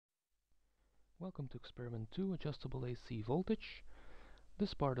Welcome to Exp2 Adjustable AC voltage.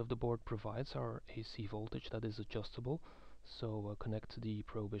 This part of the board provides our AC voltage that is adjustable, so connect the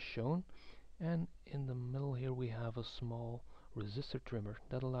probe as shown. And in the middle here we have a small resistor trimmer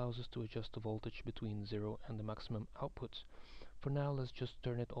that allows us to adjust the voltage between 0 and the maximum output. For now, let's just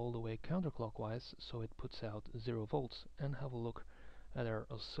turn it all the way counterclockwise so it puts out 0 volts, and have a look at our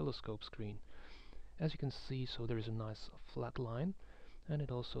oscilloscope screen. As you can see, so there is a nice flat line, and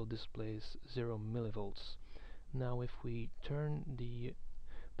it also displays 0 millivolts. Now if we turn the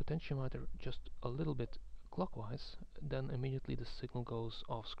potentiometer just a little bit clockwise, then immediately the signal goes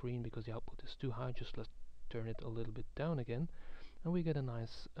off screen because the output is too high. Just let's turn it a little bit down again, and we get a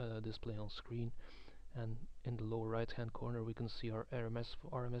nice display on screen. And in the lower right hand corner we can see our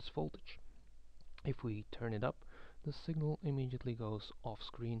RMS voltage. If we turn it up, the signal immediately goes off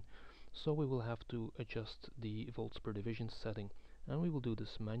screen, so we will have to adjust the volts per division setting, and we will do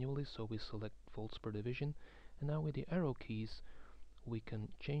this manually. So we select volts per division, and now with the arrow keys we can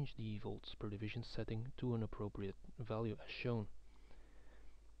change the volts per division setting to an appropriate value as shown.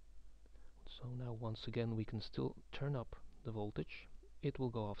 So now once again we can still turn up the voltage. It will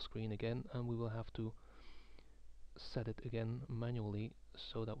go off screen again, and we will have to set it again manually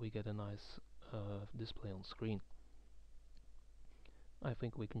so that we get a nice display on screen. I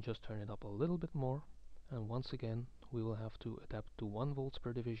think we can just turn it up a little bit more, and once again we will have to adapt to 1 volts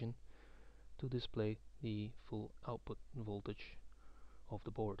per division to display the full output voltage of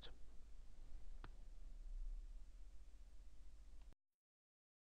the board.